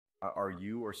Are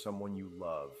you or someone you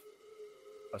love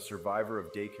a survivor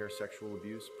of daycare sexual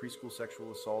abuse, preschool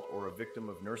sexual assault, or a victim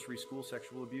of nursery school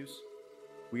sexual abuse?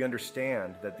 We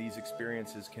understand that these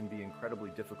experiences can be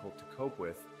incredibly difficult to cope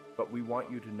with, but we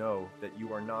want you to know that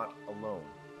you are not alone.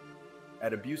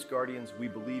 At Abuse Guardians, we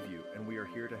believe you, and we are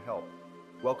here to help.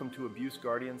 Welcome to Abuse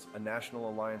Guardians, a national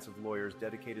alliance of lawyers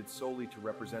dedicated solely to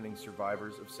representing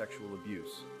survivors of sexual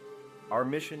abuse. Our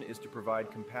mission is to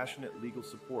provide compassionate legal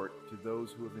support to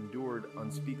those who have endured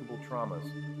unspeakable traumas,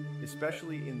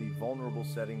 especially in the vulnerable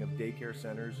setting of daycare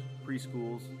centers,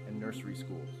 preschools, and nursery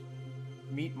schools.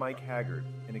 Meet Mike Haggard,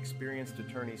 an experienced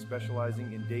attorney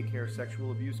specializing in daycare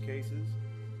sexual abuse cases.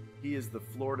 He is the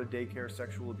Florida daycare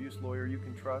sexual abuse lawyer you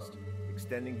can trust,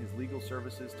 extending his legal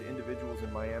services to individuals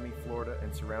in Miami, Florida,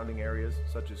 and surrounding areas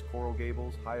such as Coral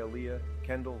Gables, Hialeah,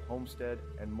 Kendall, Homestead,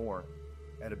 and more.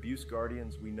 At Abuse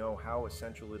Guardians, we know how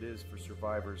essential it is for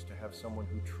survivors to have someone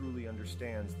who truly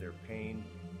understands their pain,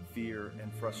 fear,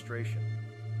 and frustration.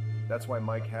 That's why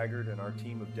Mike Haggard and our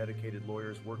team of dedicated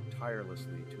lawyers work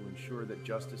tirelessly to ensure that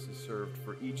justice is served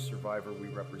for each survivor we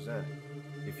represent.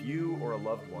 If you or a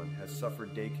loved one has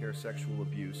suffered daycare sexual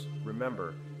abuse,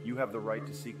 remember, you have the right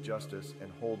to seek justice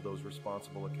and hold those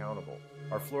responsible accountable.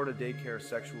 Our Florida daycare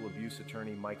sexual abuse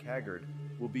attorney, Mike Haggard,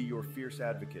 will be your fierce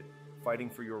advocate, fighting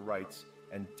for your rights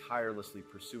and tirelessly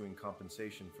pursuing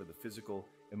compensation for the physical,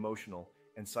 emotional,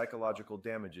 and psychological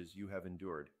damages you have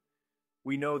endured.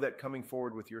 We know that coming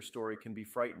forward with your story can be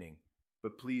frightening,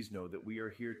 but please know that we are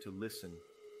here to listen,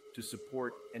 to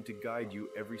support, and to guide you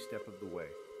every step of the way.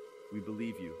 We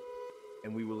believe you,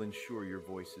 and we will ensure your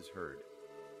voice is heard.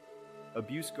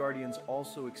 Abuse Guardians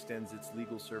also extends its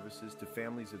legal services to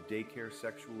families of daycare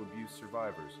sexual abuse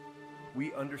survivors.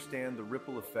 We understand the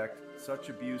ripple effect such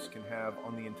abuse can have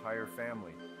on the entire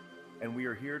family, and we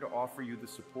are here to offer you the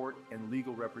support and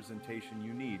legal representation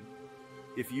you need.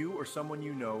 If you or someone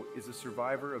you know is a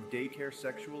survivor of daycare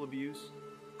sexual abuse,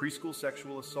 preschool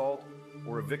sexual assault,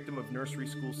 or a victim of nursery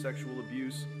school sexual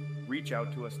abuse, reach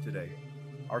out to us today.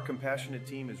 Our compassionate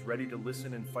team is ready to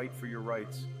listen and fight for your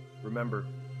rights. Remember,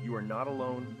 you are not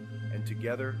alone, and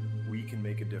together we can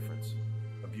make a difference.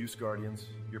 Abuse Guardians,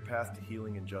 your path to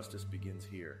healing and justice begins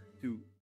here. To